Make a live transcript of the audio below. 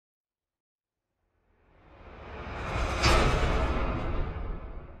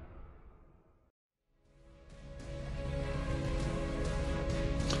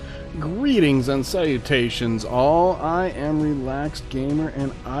Greetings and salutations all, I am Relaxed Gamer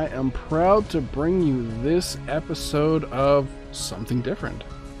and I am proud to bring you this episode of something different.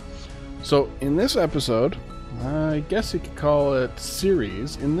 So in this episode, I guess you could call it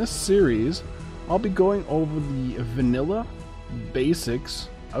series, in this series I'll be going over the vanilla basics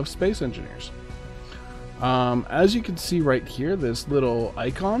of space engineers. As you can see right here, this little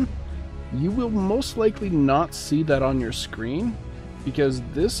icon, you will most likely not see that on your screen, because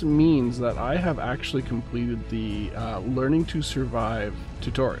this means that I have actually completed the Learning to Survive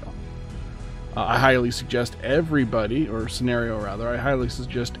tutorial. I highly suggest everybody, or scenario rather, I highly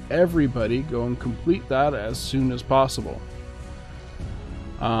suggest everybody go and complete that as soon as possible.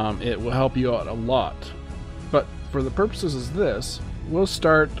 It will help you out a lot. But for the purposes of this, we'll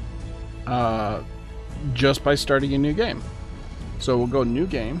start just by starting a new game. So we'll go new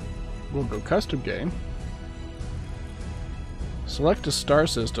game, we'll go custom game, select a star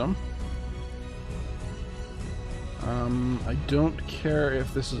system. I don't care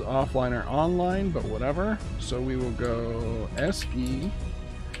if this is offline or online, but whatever. So we will go SE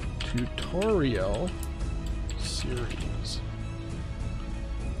Tutorial Series.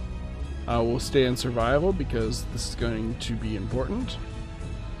 We'll stay in survival because this is going to be important.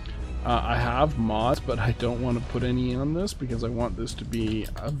 I have mods, but I don't want to put any on this because I want this to be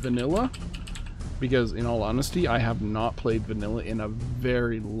a vanilla. Because in all honesty, I have not played vanilla in a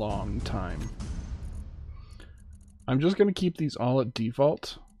very long time. I'm just going to keep these all at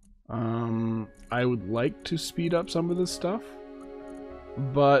default. I would like to speed up some of this stuff,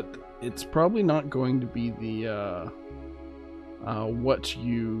 but it's probably not going to be the what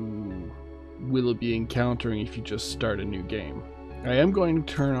you will be encountering if you just start a new game. I am going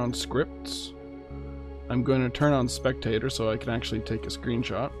to turn on scripts. I'm going to turn on spectator so I can actually take a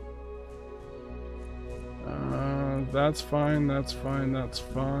screenshot. That's fine, that's fine, that's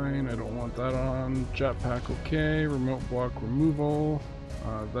fine. I don't want that on. Jetpack okay, remote block removal.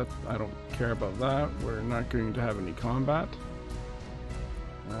 That I don't care about that. We're not going to have any combat.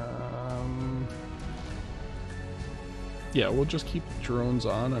 Yeah, we'll just keep drones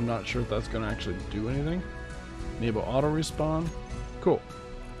on. I'm not sure if that's going to actually do anything. Enable auto respawn. Cool.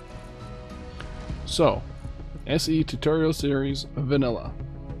 So, SE Tutorial Series Vanilla.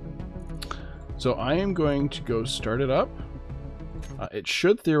 So I am going to go start it up. It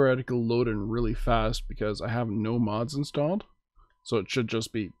should theoretically load in really fast because I have no mods installed. So it should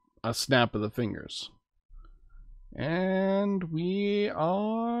just be a snap of the fingers. And we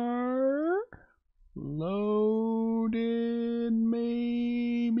are loaded,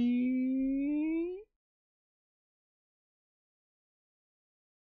 maybe.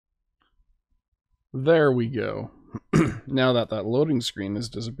 There we go. Now that that loading screen has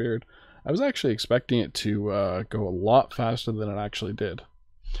disappeared, I was actually expecting it to go a lot faster than it actually did.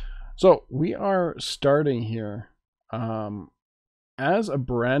 So we are starting here as a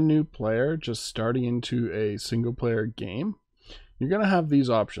brand new player, just starting into a single player game. You're going to have these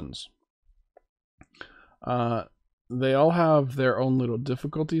options. They all have their own little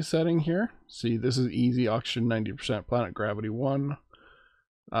difficulty setting here. See, this is easy, oxygen 90%, planet gravity 1,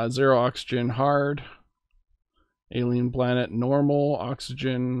 0 oxygen, hard, alien planet, normal,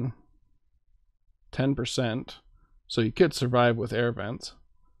 oxygen 10%, so you could survive with air vents.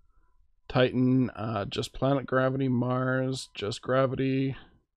 Titan, just planet gravity. Mars, just gravity.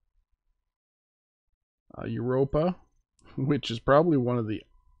 Europa, which is probably one of the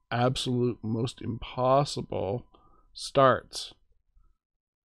absolute most impossible starts.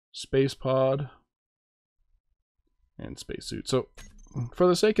 Space pod and spacesuit. So for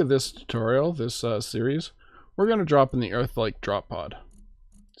the sake of this tutorial, this series, we're going to drop in the Earth-like drop pod.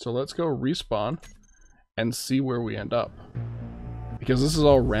 So let's go respawn and see where we end up, because this is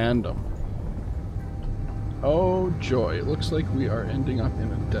all random. Oh joy, it looks like we are ending up in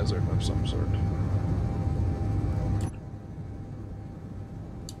a desert of some sort.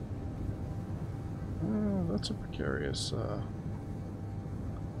 That's a precarious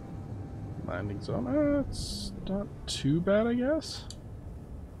landing zone. It's not too bad, I guess.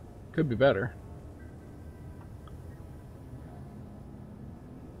 Could be better.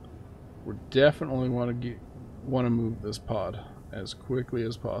 We definitely want to move this pod as quickly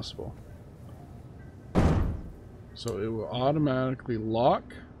as possible. So it will automatically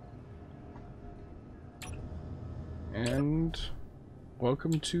lock. And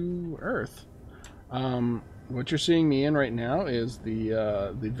welcome to Earth. What you're seeing me in right now is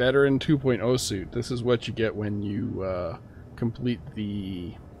the Veteran 2.0 suit. This is what you get when you complete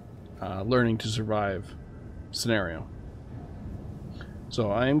the Learning to Survive scenario. So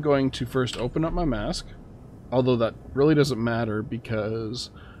I am going to first open up my mask, although that really doesn't matter because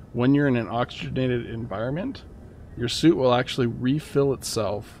when you're in an oxygenated environment, your suit will actually refill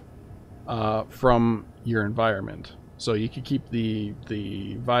itself from your environment. So you can keep the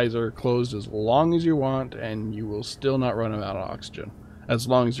visor closed as long as you want, and you will still not run out of oxygen, as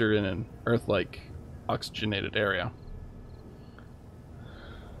long as you're in an Earth-like oxygenated area.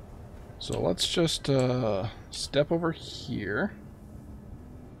 So let's just step over here.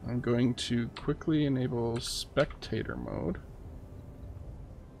 I'm going to quickly enable spectator mode.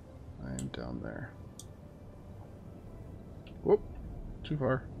 I am down there. Whoop, too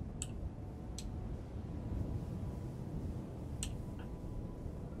far.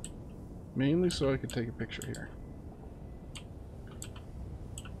 Mainly so I could take a picture here.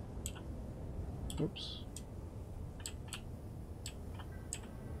 Oops.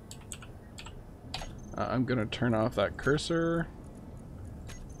 I'm gonna turn off that cursor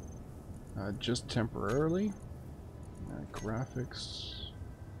just temporarily. Graphics.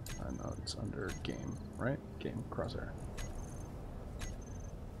 No, it's under game, right? Game crosshair.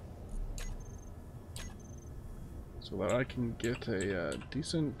 So that I can get a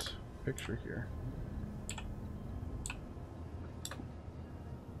decent picture here.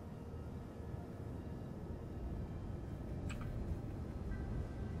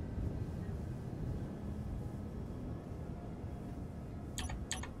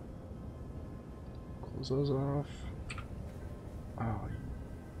 Close those off. Oh,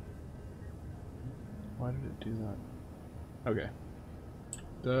 why did it do that? Okay,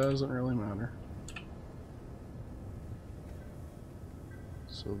 doesn't really matter.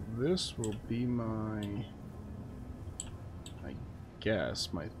 So this will be my, I guess,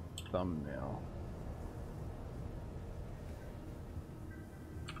 my thumbnail.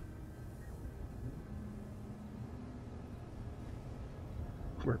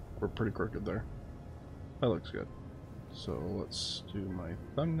 We're pretty crooked there. That looks good. So let's do my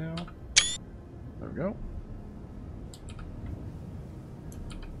thumbnail. There we go.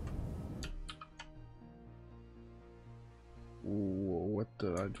 What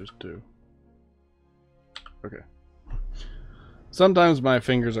did I just do? Okay. Sometimes my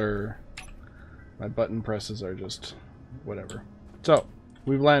button presses are just whatever. So,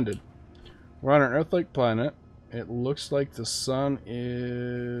 we've landed. We're on an Earth-like planet. It looks like the sun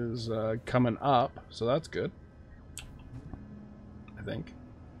is coming up, so that's good. I think.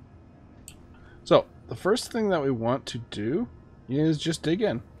 So, the first thing that we want to do is just dig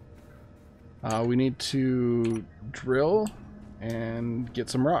in. We need to drill and get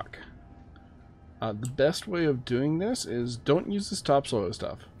some rock. The best way of doing this is don't use this topsoil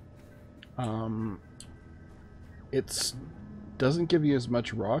stuff. It doesn't give you as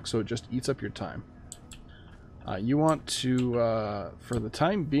much rock, so it just eats up your time. You want to, for the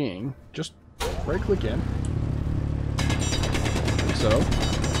time being, just right-click in, like so.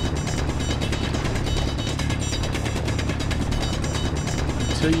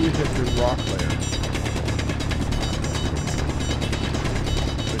 Until you hit the rock layer.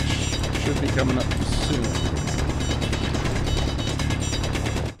 Should be coming up soon.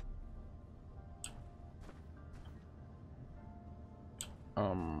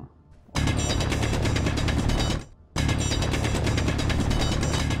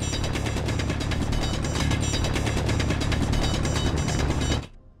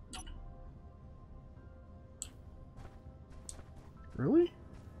 Really?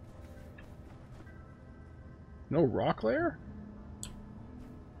 No rock layer?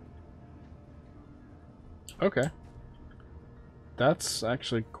 Okay. That's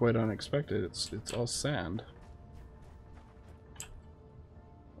actually quite unexpected. It's all sand.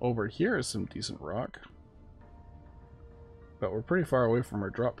 Over here is some decent rock. But we're pretty far away from our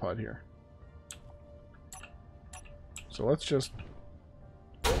drop pod here. So let's just...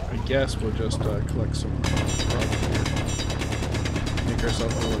 I guess we'll just collect some rock here. Make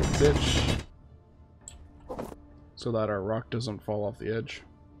ourselves a little ditch. So that our rock doesn't fall off the edge.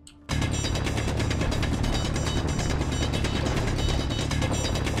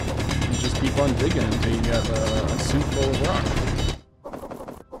 Keep on digging until you get a suit full of rock.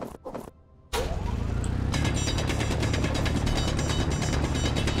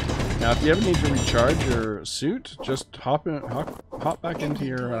 Now, if you ever need to recharge your suit, just hop back into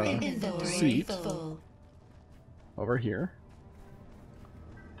your seat over here.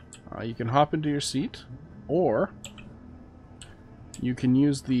 You can hop into your seat, or you can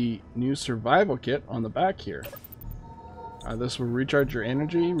use the new survival kit on the back here. This will recharge your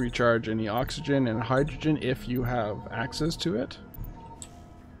energy, recharge any oxygen and hydrogen if you have access to it.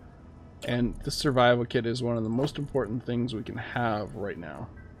 And this survival kit is one of the most important things we can have right now.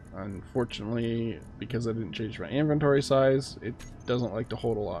 Unfortunately, because I didn't change my inventory size, it doesn't like to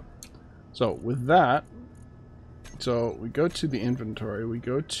hold a lot. So with that, so we go to the inventory, we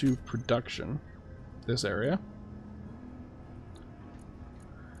go to production, this area,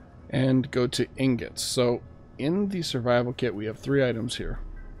 and go to ingots. So in the survival kit, we have 3 items here.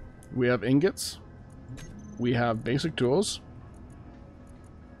 We have ingots, we have basic tools,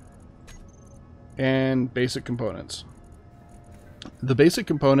 and basic components. The basic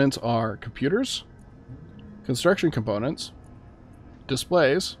components are computers, construction components,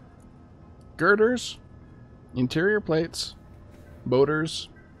 displays, girders, interior plates, motors,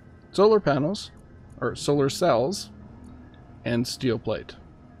 solar panels, or solar cells, and steel plate.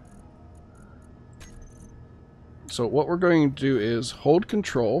 So what we're going to do is hold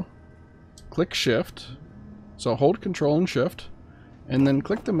control, click shift, so hold control and shift, and then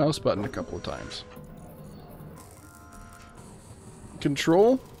click the mouse button a couple of times.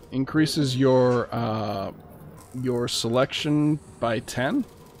 Control increases your selection by 10.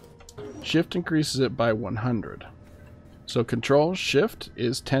 Shift increases it by 100. So control shift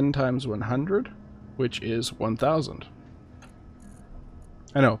is 10 times 100, which is 1000.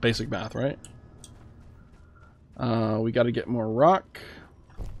 I know, basic math, right? We got to get more rock.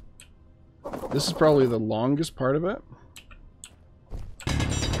 This is probably the longest part of it,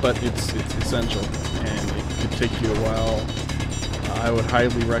 but it's essential, and it could take you a while. I would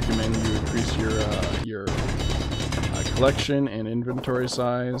highly recommend you increase your collection and inventory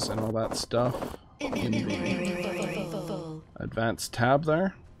size and all that stuff in the advanced tab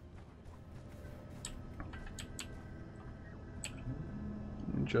there.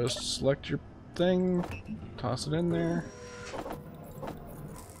 And just select your thing, toss it in there.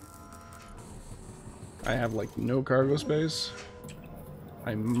 I have like no cargo space.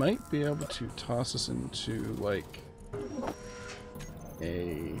 I might be able to toss this into like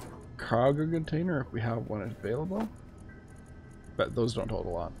a cargo container if we have one available, but those don't hold a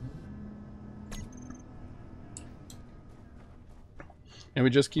lot. And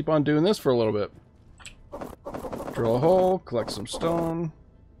we just keep on doing this for a little bit. Drill a hole, collect some stone,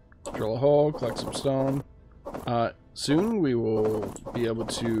 drill a hole, collect some stone. Soon we will be able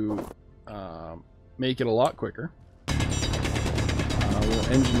to make it a lot quicker. We'll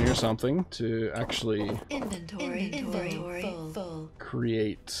engineer something to actually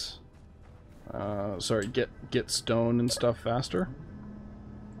create, get stone and stuff faster.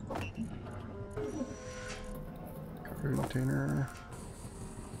 Cargo container.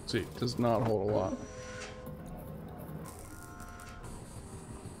 Let's see, it does not hold a lot.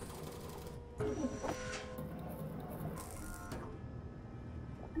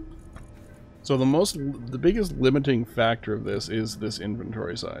 So the biggest limiting factor of this is this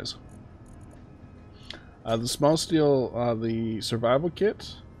inventory size. The small steel, the survival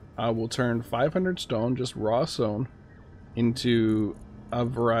kit will turn 500 stone, just raw stone, into a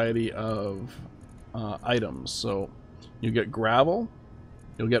variety of items. So you get gravel,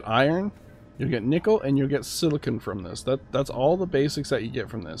 you'll get iron, you'll get nickel, and you'll get silicon from this. That's all the basics that you get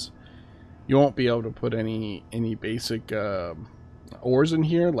from this. You won't be able to put any basic ores in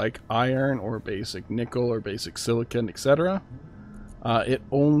here like iron or basic nickel or basic silicon, etc. It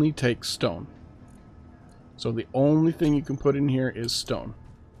only takes stone. So the only thing you can put in here is stone.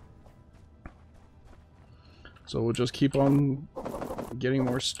 So we'll just keep on getting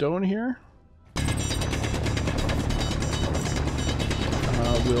more stone here.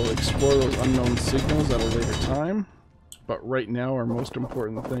 We'll explore those unknown signals at a later time. But right now our most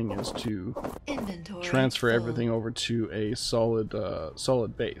important thing is to transfer everything over to a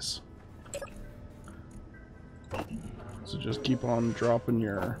solid base. So just keep on dropping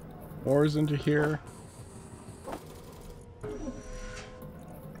your ores into here.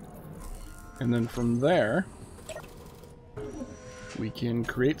 And then from there we can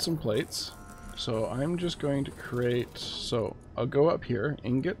create some plates. So I'm just going to create, so I'll go up here,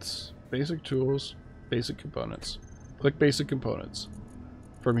 ingots, basic tools, basic components. Click basic components.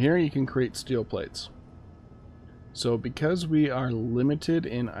 From here you can create steel plates. So because we are limited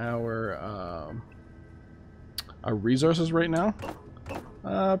in our resources right now,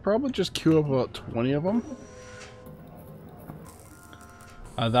 probably just queue up about 20 of them.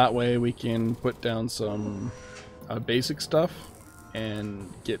 That way we can put down some basic stuff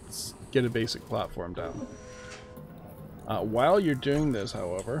and get a basic platform down. While you're doing this,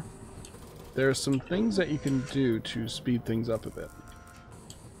 however, there are some things that you can do to speed things up a bit.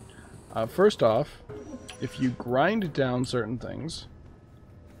 First off, if you grind down certain things,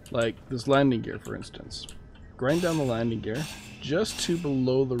 like this landing gear for instance, grind down the landing gear just to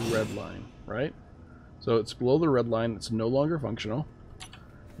below the red line, right? So it's below the red line, it's no longer functional.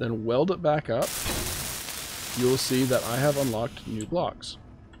 then weld it back up, you will see that I have unlocked new blocks.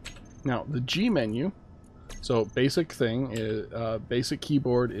 Now, the G menu, so basic thing is, basic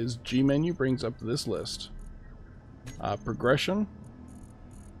keyboard is G menu, brings up this list. Progression.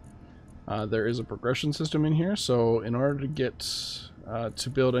 There is a progression system in here, so in order to get to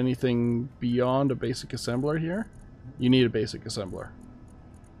build anything beyond a basic assembler here, you need a basic assembler.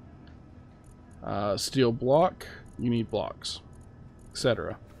 Steel block, you need blocks,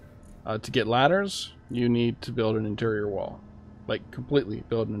 etc. To get ladders, you need to build an interior wall. Like, completely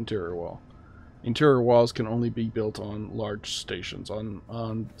build an interior wall. Interior walls can only be built on large stations,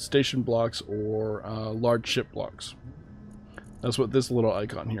 on station blocks or large ship blocks. That's what this little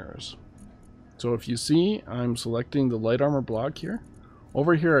icon here is. So if you see, I'm selecting the light armor block here.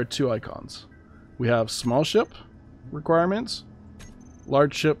 Over here are two icons. We have small ship requirements,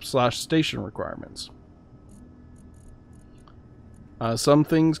 large ship / station requirements. Some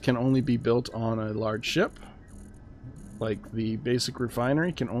things can only be built on a large ship, like the basic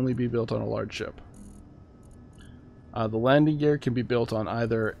refinery can only be built on a large ship. The landing gear can be built on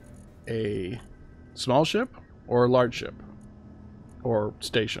either a small ship or a large ship or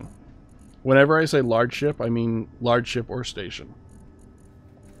station. Whenever I say large ship, I mean large ship or station.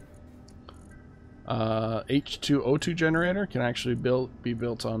 H2O2 generator can actually be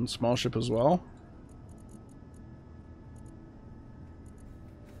built on small ship as well.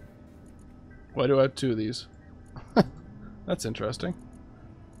 Why do I have two of these? That's interesting.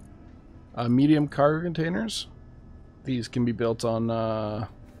 Medium cargo containers. These can be built on...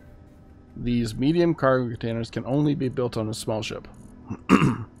 these medium cargo containers can only be built on a small ship.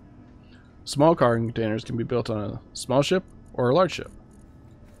 Small cargo containers can be built on a small ship or a large ship.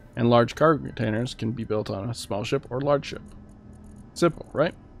 And large cargo containers can be built on a small ship or large ship. Simple,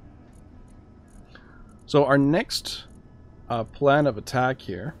 right? So our next plan of attack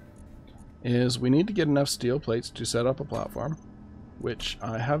here is we need to get enough steel plates to set up a platform, which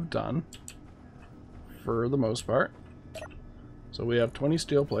I have done for the most part. So we have 20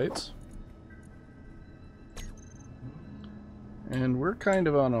 steel plates. And we're kind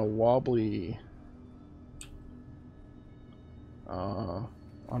of on a wobbly, on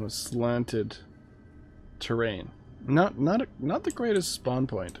a slanted terrain. Not the greatest spawn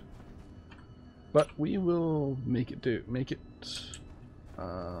point, but we will make it do. Make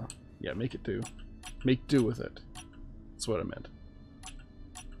do with it. That's what I meant.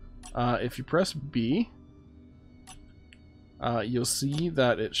 If you press B, you'll see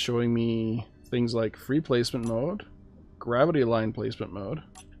that it's showing me things like free placement mode, gravity align placement mode,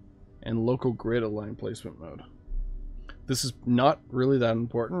 and local grid align placement mode. This is not really that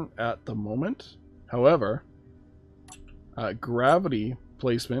important at the moment. However, gravity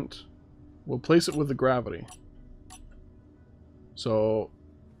placement will place it with the gravity. So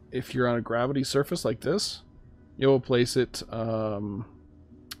if you're on a gravity surface like this, it will place it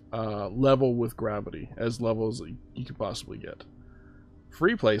level with gravity, as level as you could possibly get.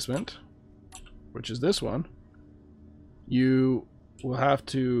 Free placement, which is this one, you will have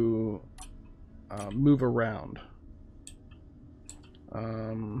to move around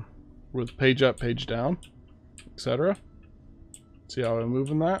with page up, page down, etc. See how I'm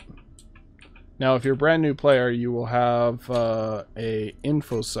moving that? Now, if you're a brand new player, you will have a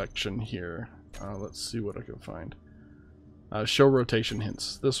info section here. Let's see what I can find. Show rotation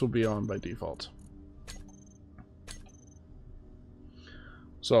hints. This will be on by default.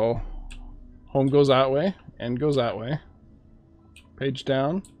 So, home goes that way, end goes that way. Page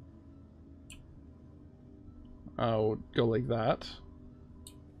down. We'll go like that.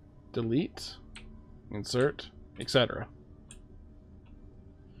 Delete, insert, etc.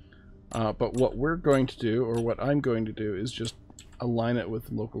 But what we're going to do, or what I'm going to do, is just align it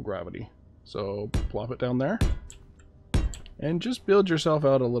with local gravity. So plop it down there, and just build yourself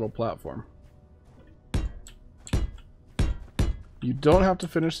out a little platform. You don't have to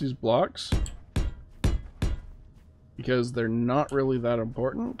finish these blocks, because they're not really that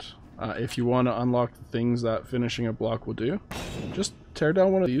important. If you want to unlock the things that finishing a block will do, just tear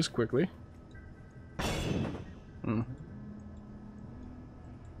down one of these quickly.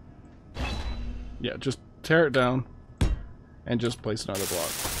 Yeah, just tear it down and just place another block,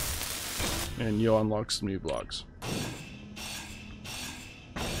 and you'll unlock some new blocks.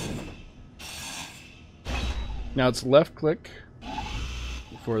 Now it's left click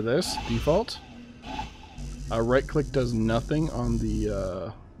for this default. Right click does nothing on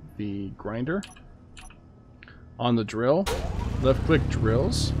the grinder. On the drill, left click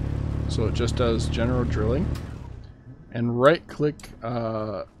drills, so it just does general drilling, and right click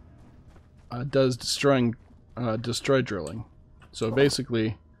does destroy drilling. So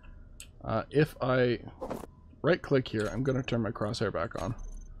basically, If I right click here, I'm going to turn my crosshair back on.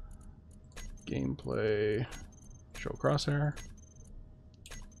 Gameplay, show crosshair.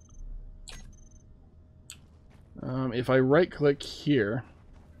 If I right click here,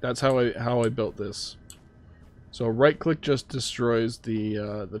 that's how I built this. So right click just destroys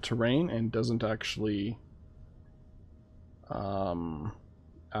the terrain and doesn't actually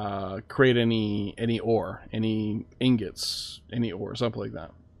create any ore, any ingots, any ore, something like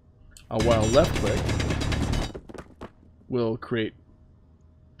that. While left click will create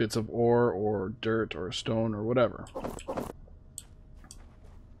bits of ore or dirt or stone or whatever.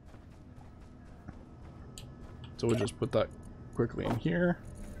 So we'll just put that quickly in here.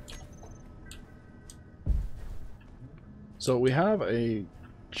 So we have a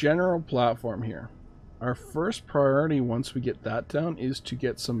general platform here. Our first priority once we get that down is to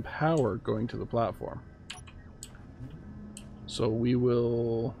get some power going to the platform. So we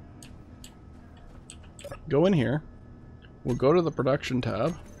will go in here. We'll go to the production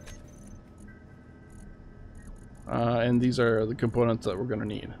tab. And these are the components that we're going to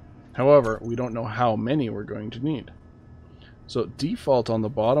need. However, we don't know how many we're going to need. So default on the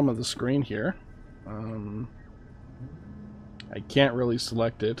bottom of the screen here, I can't really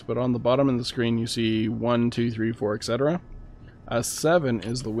select it, but on the bottom of the screen you see 1, 2, 3, 4, etc. 7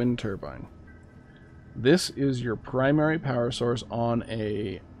 is the wind turbine. This is your primary power source on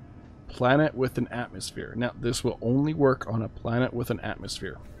a planet with an atmosphere. Now, this will only work on a planet with an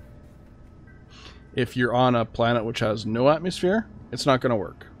atmosphere. If you're on a planet which has no atmosphere, it's not going to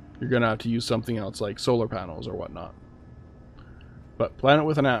work. You're going to have to use something else like solar panels or whatnot. But planet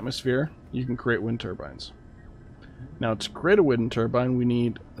with an atmosphere, you can create wind turbines. Now, to create a wind turbine, we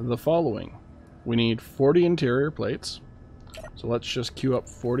need the following. We need 40 interior plates. So let's just queue up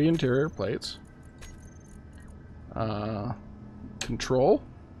 40 interior plates. Control.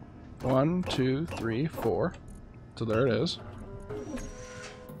 1, 2, 3, 4. So there it is.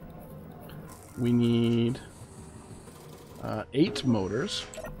 We need 8 motors.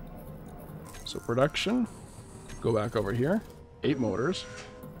 So production, go back over here, 8 motors.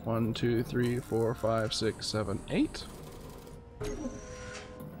 1, 2, 3, 4, 5, 6, 7, 8.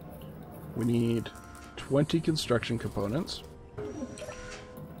 We need 20 construction components.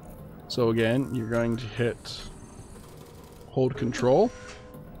 So again, you're going to hold control,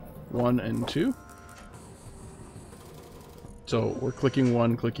 1 and 2. So we're clicking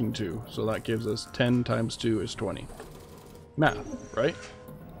 1, clicking 2. So that gives us 10 times 2 is 20. Math, right?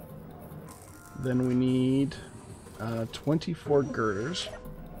 Then we need 24 girders.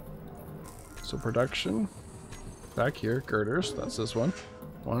 So production, back here, girders, that's this one.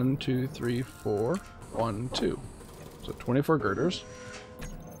 1, 2, 3, 4, 1, 2. So 24 girders.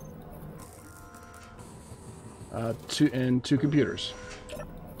 2 computers.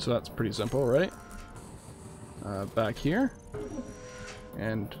 So that's pretty simple, right? Back here,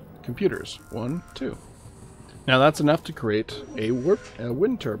 and computers, 1, 2. Now that's enough to create a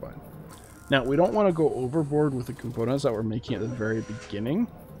wind turbine. Now we don't want to go overboard with the components that we're making at the very beginning,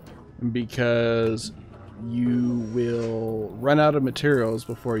 because you will run out of materials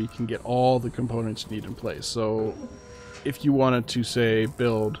before you can get all the components you need in place. So if you wanted to, say,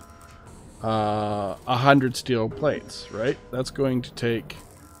 build 100 steel plates, right? That's going to take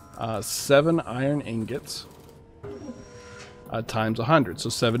 7 iron ingots times 100. So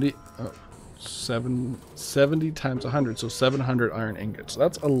 70 times 100, so 700 iron ingots.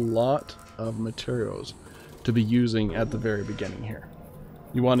 That's a lot of materials to be using at the very beginning here.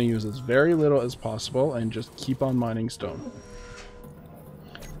 You want to use as very little as possible and just keep on mining stone.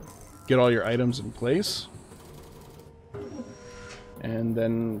 Get all your items in place, and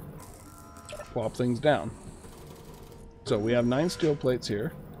then plop things down. So we have 9 steel plates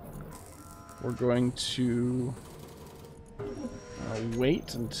here. We're going to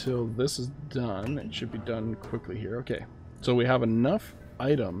wait until this is done. It should be done quickly here. Okay, so we have enough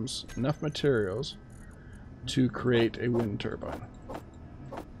items, enough materials to create a wind turbine.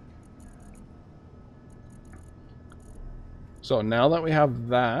 So now that we have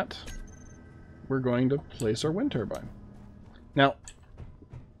that, we're going to place our wind turbine. Now,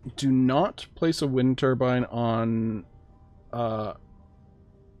 do not place a wind turbine on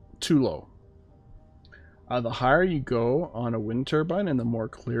too low. The higher you go on a wind turbine and the more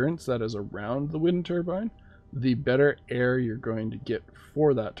clearance that is around the wind turbine, the better air you're going to get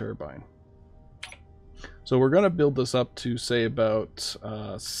for that turbine. So we're going to build this up to, say, about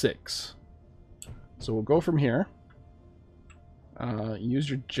 6. So we'll go from here. Use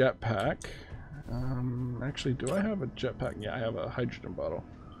your jetpack. Actually, do I have a jetpack? Yeah, I have a hydrogen bottle.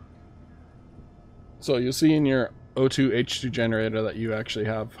 So you'll see in your O2 H2 generator that you actually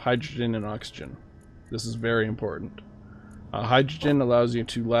have hydrogen and oxygen. This is very important. Hydrogen allows you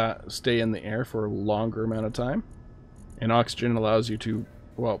to stay in the air for a longer amount of time, and oxygen allows you to,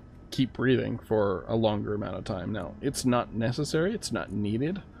 well, keep breathing for a longer amount of time. Now, it's not necessary, it's not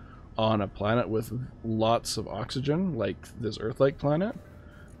needed on a planet with lots of oxygen like this Earth-like planet,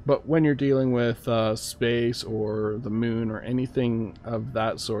 but when you're dealing with space or the moon or anything of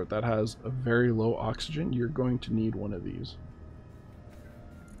that sort that has a very low oxygen, you're going to need one of these.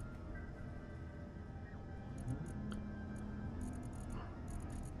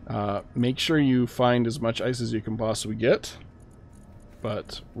 Make sure you find as much ice as you can possibly get,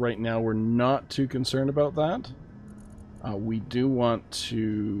 but right now we're not too concerned about that. We do want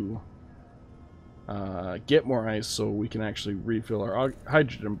to get more ice so we can actually refill our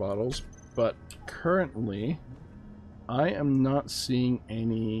hydrogen bottles, but currently I am not seeing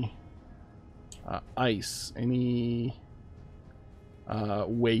any ice, any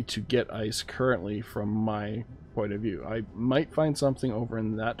way to get ice currently from my point of view. I might find something over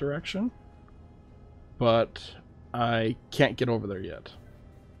in that direction, but I can't get over there yet.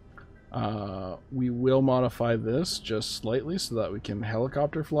 We will modify this just slightly so that we can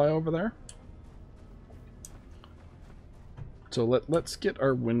helicopter fly over there. So let's get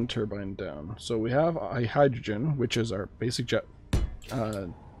our wind turbine down. So we have a hydrogen, which is our basic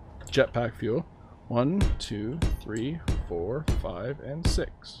jetpack fuel. 1, 2, 3, 4, 5, and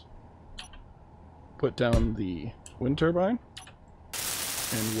 6. Put down the wind turbine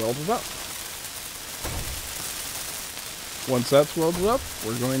and weld it up. Once that's welded up,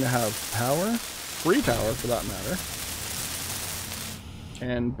 we're going to have power, free power for that matter.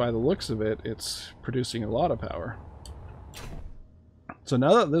 And by the looks of it, it's producing a lot of power. So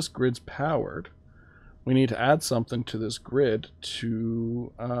now that this grid's powered, we need to add something to this grid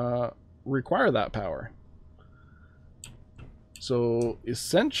to require that power. So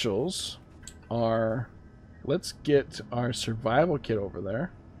essentials are, let's get our survival kit over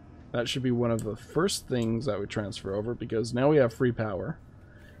there. That should be one of the first things that we transfer over, because now we have free power.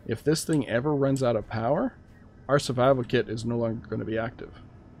 If this thing ever runs out of power, our survival kit is no longer going to be active.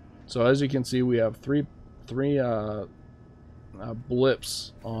 So as you can see, we have three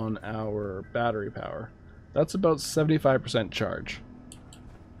blips on our battery power. That's about 75% charge,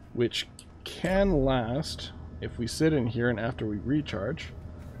 which can last, if we sit in here and after we recharge,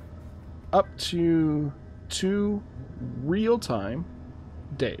 up to 2 real-time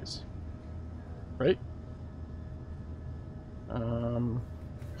days, right? I'm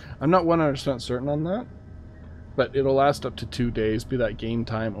not 100% certain on that, but it'll last up to 2 days, be that game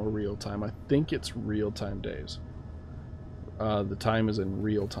time or real time. I think it's real-time days. The time is in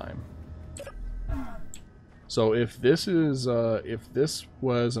real time. So if this is if this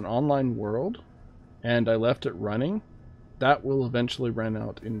was an online world and I left it running, that will eventually run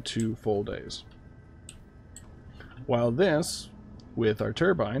out in 2 full days. While this, with our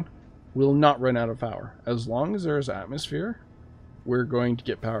turbine, will not run out of power. As long as there is atmosphere, we're going to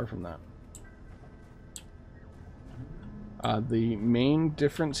get power from that. The main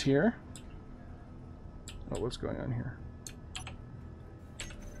difference here... Oh, what's going on here?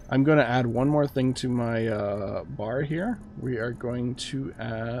 I'm going to add one more thing to my bar here. We are going to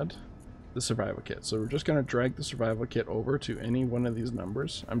add the survival kit. So we're just going to drag the survival kit over to any one of these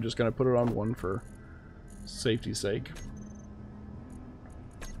numbers. I'm just going to put it on 1 for safety's sake.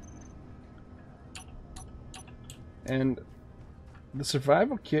 And the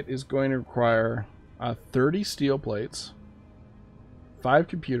survival kit is going to require 30 steel plates, 5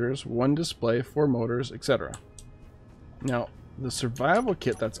 computers, 1 display, 4 motors, etc. Now, the survival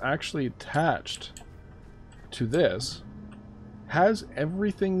kit that's actually attached to this has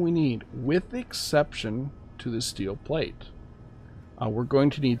everything we need, with the exception to the steel plate. We're going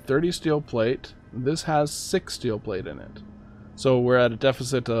to need 30 steel plate. This has 6 steel plate in it. So we're at a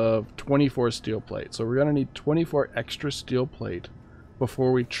deficit of 24 steel plate. So we're going to need 24 extra steel plate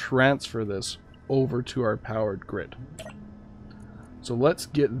before we transfer this over to our powered grid. So let's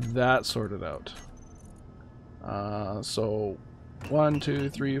get that sorted out. So 1, 2,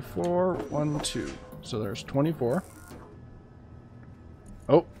 3, 4, 1, 2. So there's 24.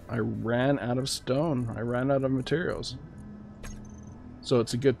 Oh, I ran out of stone. I ran out of materials. So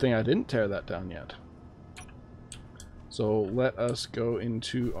it's a good thing I didn't tear that down yet. So let us go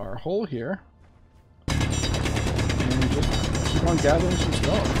into our hole here and just keep on gathering some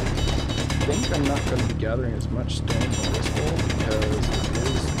stone. I think I'm not going to be gathering as much stone from this hole because it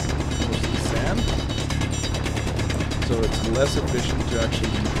is mostly sand. So it's less efficient to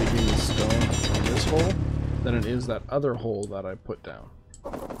actually be digging the stone from this hole than it is that other hole that I put down.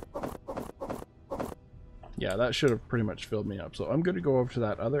 Yeah, that should have pretty much filled me up. So I'm going to go over to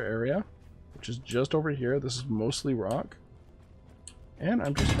that other area, which is just over here. This is mostly rock. And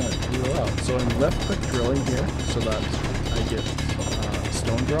I'm just going to drill out. So I'm left-click drilling here so that I get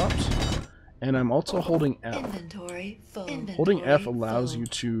stone drops. And I'm also holding F. Inventory full. Holding F allows you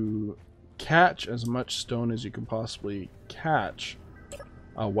to catch as much stone as you can possibly catch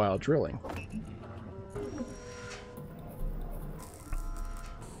while drilling.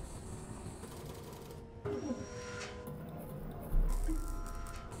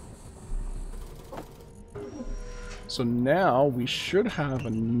 So now we should have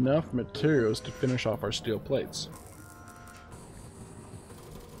enough materials to finish off our steel plates.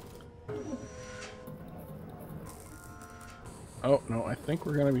 Oh, no, I think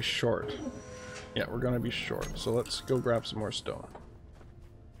we're going to be short. Yeah, we're going to be short. So let's go grab some more stone.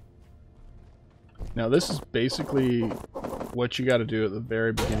 Now this is basically what you got to do at the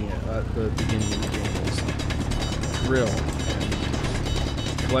very beginning, of the game is drill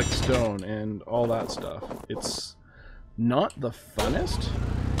and collect stone and all that stuff. It's not the funnest,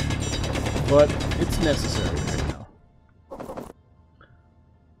 but it's necessary right now.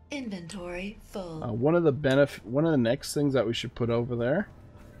 Inventory full. One of the next things that we should put over there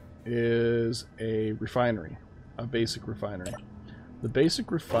is a refinery, a basic refinery. The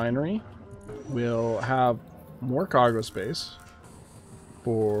basic refinery will have more cargo space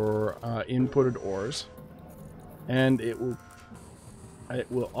for inputted ores, and it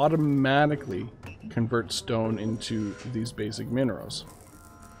will automatically convert stone into these basic minerals.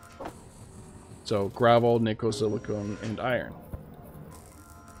 So gravel, nickel, silicon, and iron.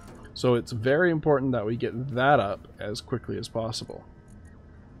 So it's very important that we get that up as quickly as possible.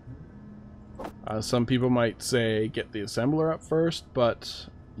 Some people might say get the assembler up first, but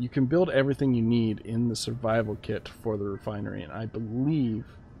you can build everything you need in the survival kit for the refinery. And I believe,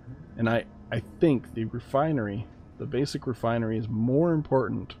 and I think the refinery, the basic refinery, is more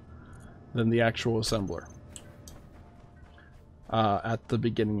important than the actual assembler at the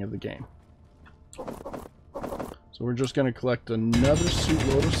beginning of the game. So we're just going to collect another suit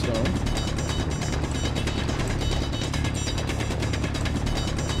load of stone.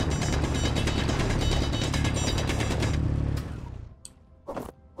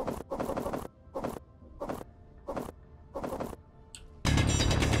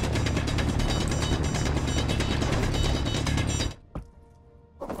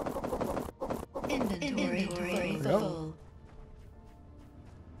 Inventory full.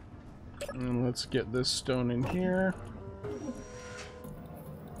 And let's get this stone in here.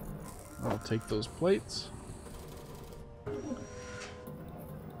 I'll take those plates.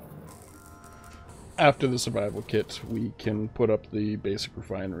 After the survival kit, we can put up the basic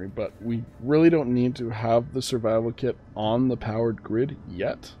refinery, but we really don't need to have the survival kit on the powered grid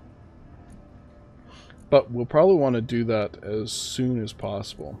yet. But we'll probably want to do that as soon as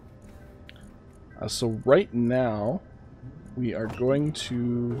possible. So right now, we are going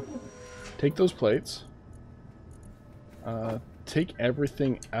to take those plates, take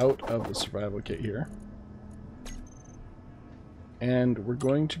everything out of the survival kit here, and we're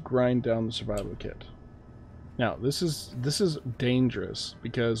going to grind down the survival kit. Now this is dangerous,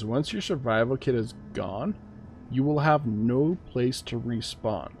 because once your survival kit is gone, you will have no place to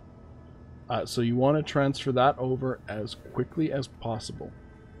respawn. So you want to transfer that over as quickly as possible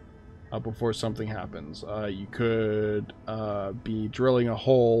before something happens. You could be drilling a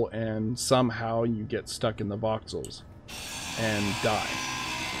hole and somehow you get stuck in the voxels and die.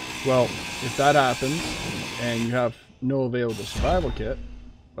 Well, if that happens and you have no available survival kit,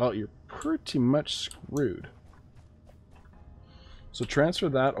 well, you're pretty much screwed. So transfer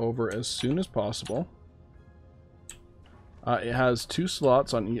that over as soon as possible. It has 2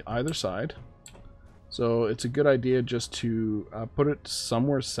 slots on either side, so it's a good idea just to put it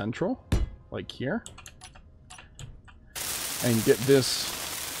somewhere central, like here, and get this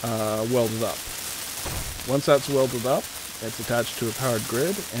welded up. Once that's welded up, it's attached to a powered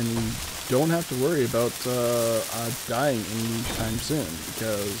grid, and we don't have to worry about dying anytime soon,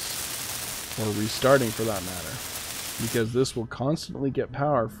 or restarting for that matter, because this will constantly get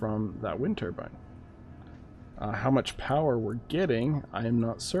power from that wind turbine. How much power we're getting, I am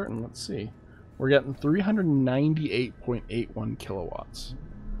not certain. Let's see. We're getting 398.81 kilowatts.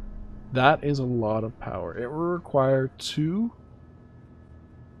 That is a lot of power. It will require 2,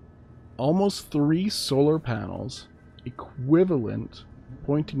 almost 3 solar panels, equivalent,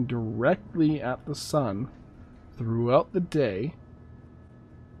 pointing directly at the sun throughout the day,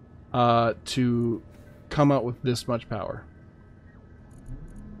 to come out with this much power.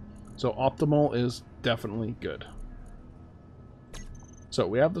 So optimal is definitely good. So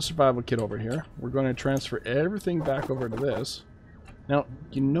we have the survival kit over here. We're going to transfer everything back over to this. Now,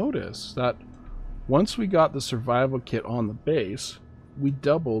 you notice that once we got the survival kit on the base, we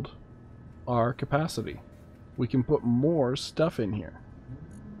doubled our capacity. We can put more stuff in here.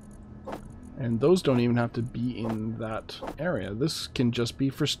 And those don't even have to be in that area. This can just be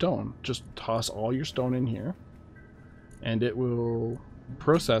for stone. Just toss all your stone in here, and it will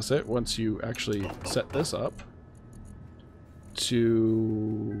process it once you actually set this up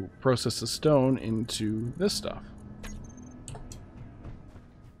to process the stone into this stuff.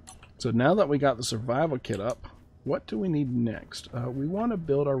 So now that we got the survival kit up, what do we need next? We want to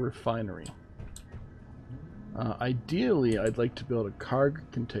build our refinery. Ideally, I'd like to build a cargo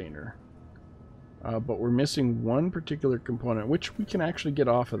container. But we're missing one particular component, which we can actually get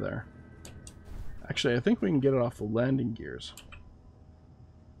off of there. Actually, I think we can get it off the landing gears.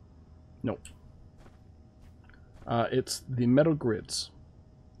 Nope. It's the metal grids.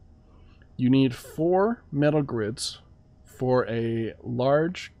 You need 4 metal grids for a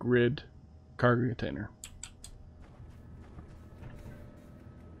large grid cargo container.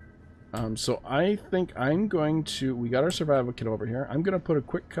 So I think I'm going to... We got our survival kit over here. I'm going to put a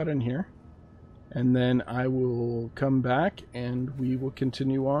quick cut in here. And then I will come back and we will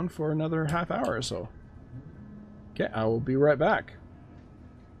continue on for another half hour or so. Okay, I will be right back.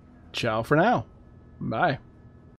 Ciao for now. Bye.